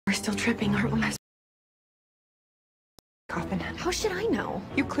We're still tripping, aren't we? Coffin. How should I know?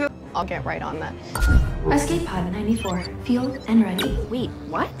 You clearly. I'll get right on that. Escape pod 94. Fueled and ready. Wait,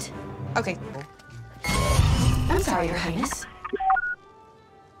 what? Okay. I'm sorry, Your Highness.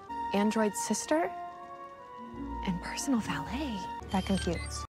 Android's sister? And personal valet. That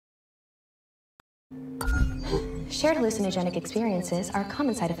computes. Shared hallucinogenic experiences are a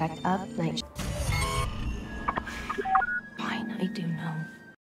common side effect of night. Fine, I do know.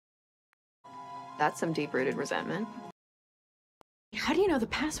 That's some deep-rooted resentment. How do you know the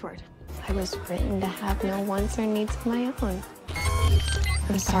password? I was written to have no wants or needs of my own.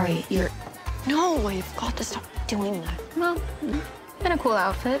 I'm sorry, you're... No, I've got to stop doing that. Well, been a cool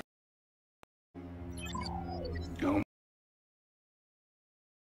outfit.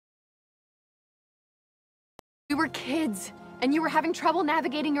 We were kids, and you were having trouble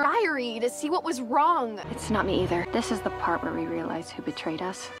navigating your diary to see what was wrong. It's not me either. This is the part where we realize who betrayed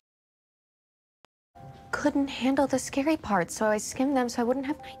us. Couldn't handle the scary parts, so I skimmed them so I wouldn't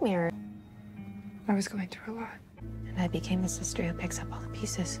have nightmares. I was going through a lot. And I became the sister who picks up all the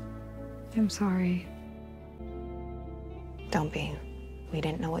pieces. I'm sorry. Don't be. We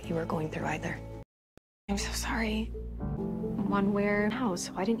didn't know what you were going through either. I'm so sorry. One where house?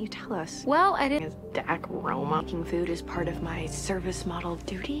 Why didn't you tell us? Well, I didn't. Is Dak Roma making food as part of my service model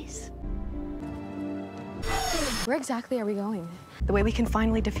duties? Where exactly are we going? The way we can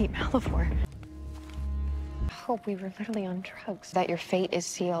finally defeat Malivore. Hope we were literally on drugs. That your fate is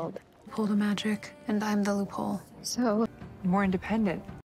sealed. Pull the magic, and I'm the loophole. So, More independent.